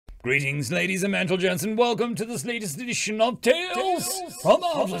Greetings, ladies and gents, and welcome to this latest edition of Tales from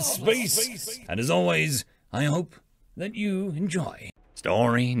Outer Space. And as always, I hope that you enjoy.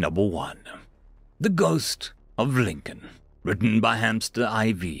 Story number 1. The Ghost of Lincoln, written by Hamster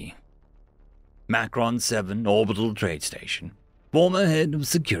IV. Macron 7 Orbital Trade Station. Former Head of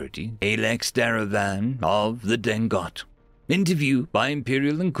Security, Alex Daravan of the Dengot. Interview by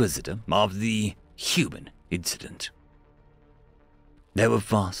Imperial Inquisitor of the Human Incident. They were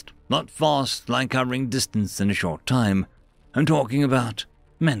fast, not fast like covering distance in a short time. I'm talking about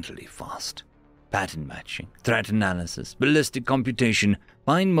mentally fast. Pattern matching, threat analysis, ballistic computation,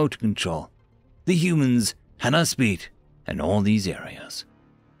 fine motor control. The humans had us beat in all these areas.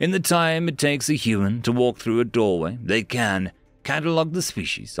 In the time it takes a human to walk through a doorway, they can catalog the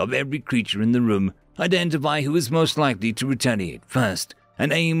species of every creature in the room, identify who is most likely to retaliate first,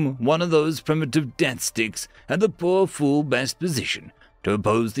 and aim one of those primitive death sticks at the poor fool best position to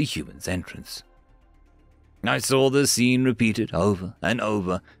oppose the human's entrance. I saw the scene repeated over and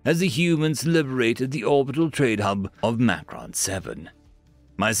over as the humans liberated the orbital trade hub of Macron 7.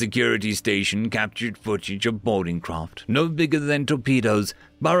 My security station captured footage of boarding craft, no bigger than torpedoes,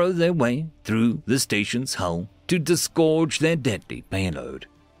 burrow their way through the station's hull to disgorge their deadly payload.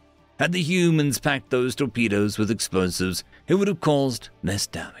 Had the humans packed those torpedoes with explosives, it would have caused less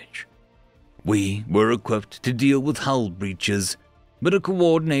damage. We were equipped to deal with hull breaches, but a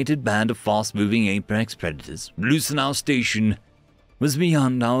coordinated band of fast-moving apex predators loose in our station was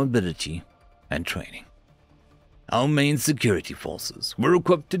beyond our ability and training. Our main security forces were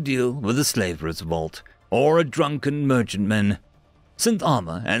equipped to deal with a slaver's vault or a drunken merchantman. Synth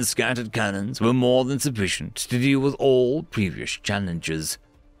armor and scattered cannons were more than sufficient to deal with all previous challenges.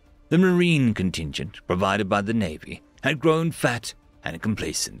 The Marine contingent provided by the Navy had grown fat and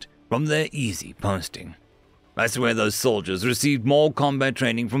complacent from their easy posting. I swear those soldiers received more combat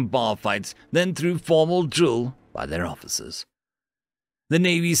training from bar fights than through formal drill by their officers. The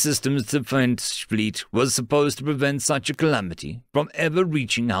Navy Systems Defense Fleet was supposed to prevent such a calamity from ever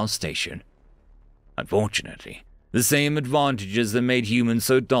reaching our station. Unfortunately, the same advantages that made humans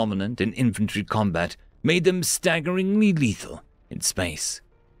so dominant in infantry combat made them staggeringly lethal in space.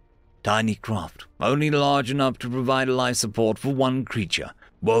 Tiny craft, only large enough to provide life support for one creature,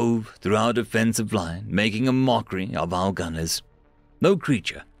 wove through our defensive line, making a mockery of our gunners. No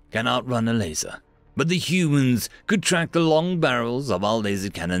creature can outrun a laser, but the humans could track the long barrels of our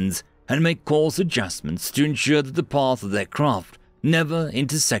laser cannons and make course adjustments to ensure that the path of their craft never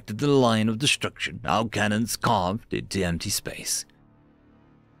intersected the line of destruction our cannons carved into empty space.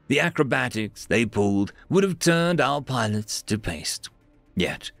 The acrobatics they pulled would have turned our pilots to paste.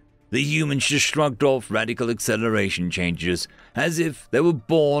 Yet, the humans just shrugged off radical acceleration changes as if they were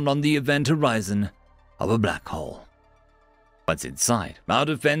born on the event horizon of a black hole. Once inside our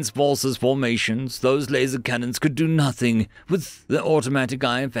defense forces formations, those laser cannons could do nothing with the automatic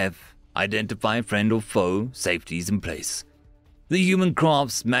IFF, identify friend or foe, safeties in place. The human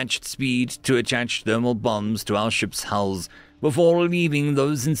crafts matched speed to attach thermal bombs to our ship's hulls before leaving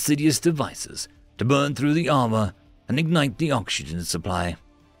those insidious devices to burn through the armor and ignite the oxygen supply.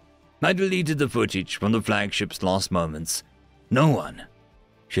 I deleted the footage from the flagship's last moments. No one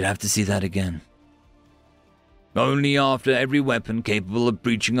should have to see that again. Only after every weapon capable of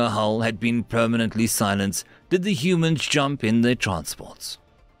breaching a hull had been permanently silenced did the humans jump in their transports.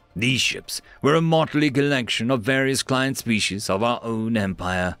 These ships were a motley collection of various client species of our own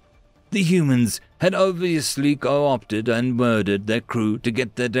empire. The humans had obviously co-opted and murdered their crew to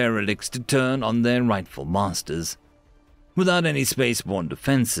get their derelicts to turn on their rightful masters. Without any spaceborne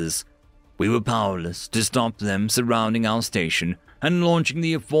defenses, we were powerless to stop them surrounding our station and launching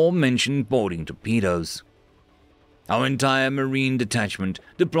the aforementioned boarding torpedoes. Our entire Marine detachment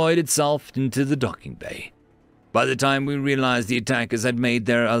deployed itself into the docking bay. By the time we realized the attackers had made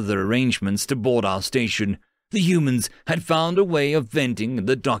their other arrangements to board our station, the humans had found a way of venting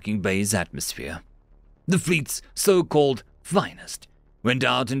the docking bay's atmosphere. The fleet's so-called finest went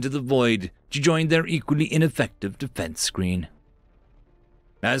out into the void to join their equally ineffective defense screen.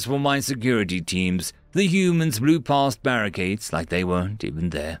 As for my security teams, the humans blew past barricades like they weren't even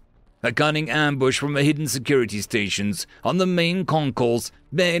there. A cunning ambush from the hidden security stations on the main concourse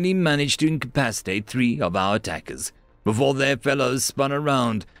barely managed to incapacitate 3 of our attackers before their fellows spun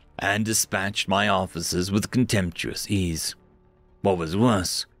around and dispatched my officers with contemptuous ease. What was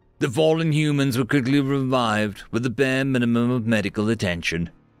worse, the fallen humans were quickly revived with the bare minimum of medical attention.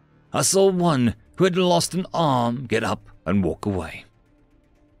 I saw one who had lost an arm get up and walk away.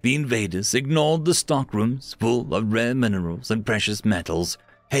 The invaders ignored the stockrooms full of rare minerals and precious metals,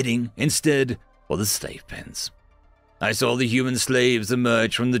 heading instead for the slave pens. I saw the human slaves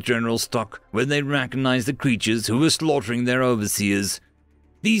emerge from the general stock when they recognized the creatures who were slaughtering their overseers.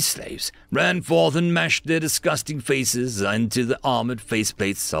 These slaves ran forth and mashed their disgusting faces into the armored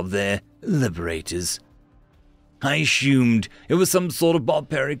faceplates of their liberators. I assumed it was some sort of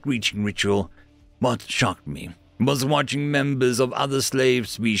barbaric reaching ritual. What shocked me was watching members of other slave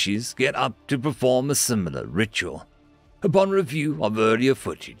species get up to perform a similar ritual. Upon review of earlier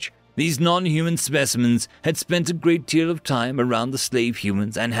footage, these non-human specimens had spent a great deal of time around the slave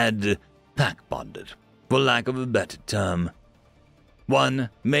humans and had pack-bonded, for lack of a better term. One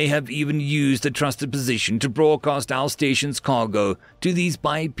may have even used a trusted position to broadcast our station's cargo to these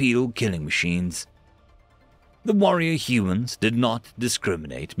bipedal killing machines. The warrior humans did not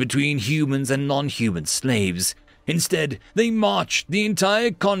discriminate between humans and non-human slaves. Instead, they marched the entire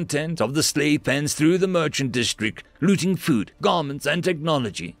content of the slave pens through the merchant district, looting food, garments, and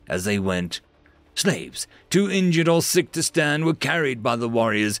technology as they went. Slaves, too injured or sick to stand, were carried by the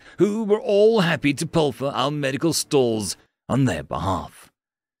warriors, who were all happy to pilfer our medical stalls on their behalf.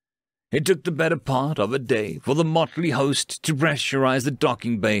 It took the better part of a day for the motley host to pressurize the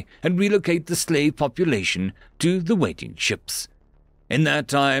docking bay and relocate the slave population to the waiting ships. In that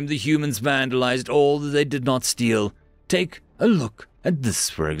time, the humans vandalized all that they did not steal. Take a look at this,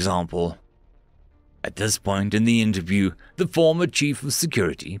 for example. At this point in the interview, the former chief of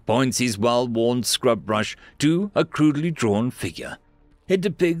security points his well-worn scrub brush to a crudely drawn figure. It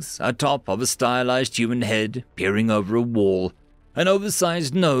depicts a top of a stylized human head peering over a wall. An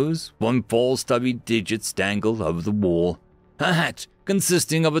oversized nose, from 4 stubby digits dangled over the wall. A hat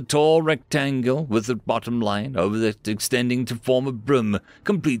consisting of a tall rectangle with a bottom line over it extending to form a brim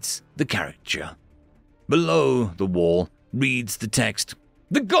completes the caricature. Below the wall reads the text,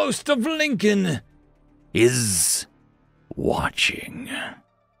 "The Ghost of Lincoln is watching."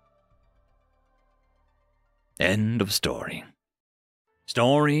 End of story.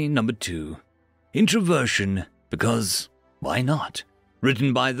 Story number 2. Introversion, because why not?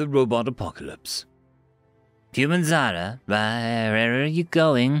 Written by the Robot Apocalypse. Human Zara, where are you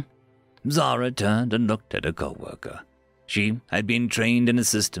going? Zara turned and looked at her co-worker. She had been trained in a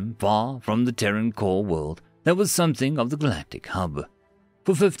system far from the Terran core world that was something of the galactic hub.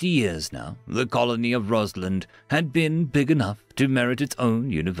 For 50 years now, the colony of Rosalind had been big enough to merit its own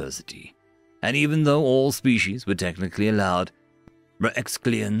university. And even though all species were technically allowed,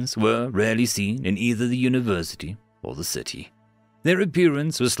 Rexcleans were rarely seen in either the university or the city. Their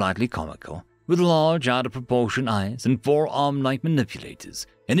appearance was slightly comical, with large out-of-proportion eyes and 4 arm-like manipulators,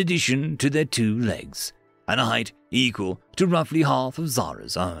 in addition to their 2 legs, and a height equal to roughly half of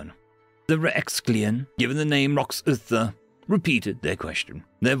Zara's own. The Rexclean, given the name Roxuther, repeated their question,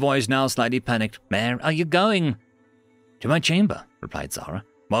 their voice now slightly panicked. "Where are you going?" "To my chamber," replied Zara,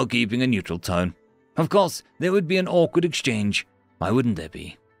 while keeping a neutral tone. "Of course, there would be an awkward exchange. Why wouldn't there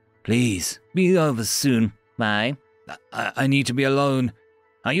be? Please, be over soon." "Why?" I need to be alone."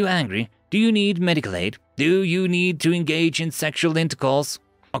 "Are you angry? Do you need medical aid? Do you need to engage in sexual intercourse?"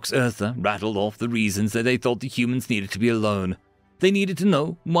 Roxuther rattled off the reasons that they thought the humans needed to be alone. They needed to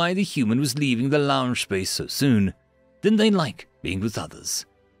know why the human was leaving the lounge space so soon. Didn't they like being with others?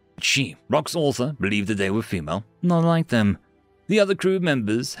 She, Roxuther, believed that they were female, not like them. The other crew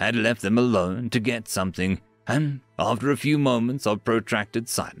members had left them alone to get something, and after a few moments of protracted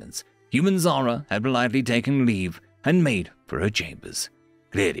silence, human Zara had politely taken leave and made for her chambers,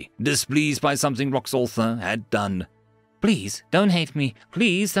 clearly displeased by something Roxuther had done. "Please, don't hate me.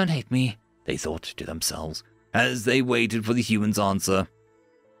 Please, don't hate me," they thought to themselves, as they waited for the human's answer.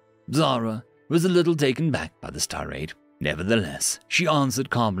 Zara was a little taken back by this tirade. Nevertheless, she answered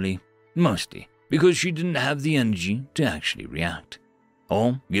calmly, mostly because she didn't have the energy to actually react,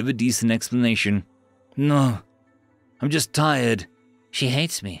 or give a decent explanation. "No, I'm just tired." "She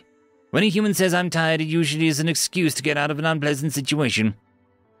hates me. When a human says I'm tired, it usually is an excuse to get out of an unpleasant situation."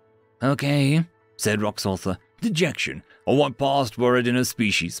 "Okay," said Roxuther. Dejection, or what passed for it in her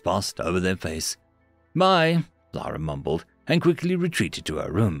species, passed over their face. "Bye," Zara mumbled, and quickly retreated to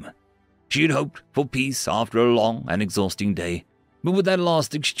her room. She had hoped for peace after a long and exhausting day, but with that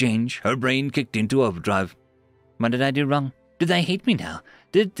last exchange, her brain kicked into overdrive. "What did I do wrong? Do they hate me now?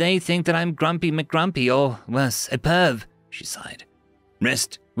 Did they think that I'm Grumpy McGrumpy, or worse, a perv?" she sighed.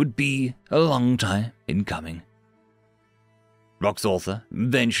 Rest would be a long time in coming. Roxuther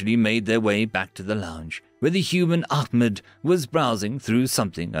eventually made their way back to the lounge, where the human Ahmed was browsing through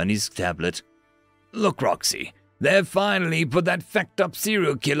something on his tablet. "Look, Roxy, they've finally put that fecked-up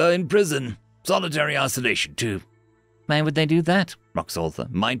serial killer in prison. Solitary isolation, too." "Why would they do that?" Roxuther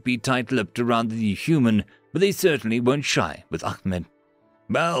might be tight-lipped around the human, but they certainly weren't shy with Ahmed.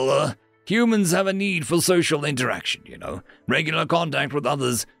 "Well, Humans have a need for social interaction, regular contact with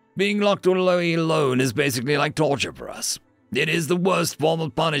others. Being locked away alone is basically like torture for us. It is the worst form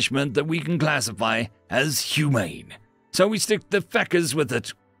of punishment that we can classify as humane. So we stick the feckers with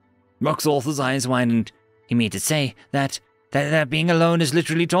it. Roxorth's eyes widened. You mean to say that being alone is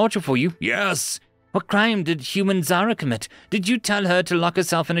literally torture for you? Yes. What crime did human Zara commit? Did you tell her to lock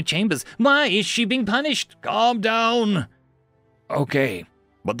herself in her chambers? Why is she being punished? Calm down. Okay,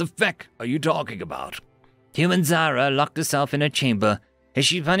 what the feck are you talking about? Human Zara locked herself in her chamber. Is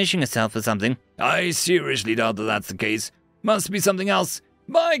she punishing herself for something? I seriously doubt that that's the case. Must be something else.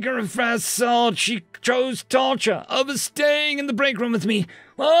 My girlfriend she chose torture over staying in the break room with me.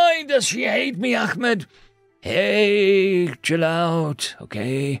 Why does she hate me, Ahmed? Hey, chill out,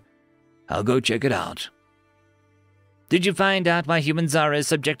 okay? I'll go check it out. Did you find out why human Zara is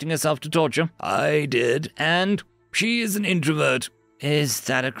subjecting herself to torture? I did, and she is an introvert. Is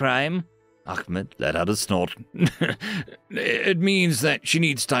that a crime? Ahmed let out a snort. It means that she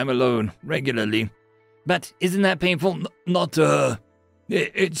needs time alone, regularly. But isn't that painful? Not to her.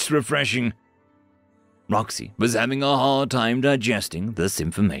 It's refreshing. Roxy was having a hard time digesting this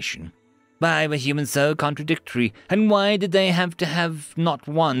information. Why were humans so contradictory, and why did they have to have not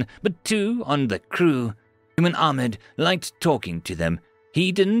one, but two on the crew? Human Ahmed liked talking to them.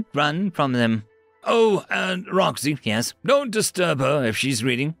 He didn't run from them. Oh, and Roxy. Yes? Don't disturb her if she's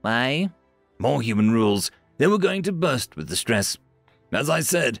reading. Why? More human rules. They were going to burst with the stress. As I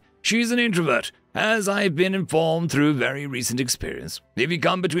said, she's an introvert, as I've been informed through very recent experience. If you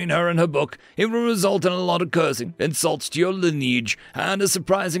come between her and her book, it will result in a lot of cursing, insults to your lineage, and a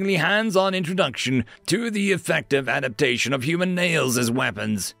surprisingly hands-on introduction to the effective adaptation of human nails as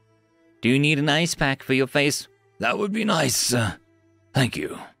weapons. Do you need an ice pack for your face? That would be nice. Thank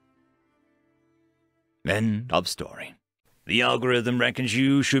you. End of story. The algorithm reckons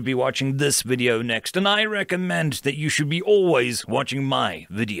you should be watching this video next, and I recommend that you should be always watching my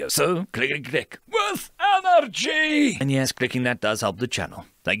video. So, click with energy! And yes, clicking that does help the channel.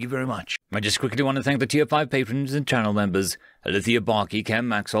 Thank you very much. I just quickly want to thank the Tier 5 patrons and channel members. Alithia Barkey, Cam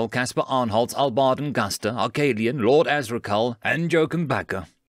Maxwell, Casper Arnholtz, Albarden Guster, Arcadian, Lord Azrakal, and Joachim Backer.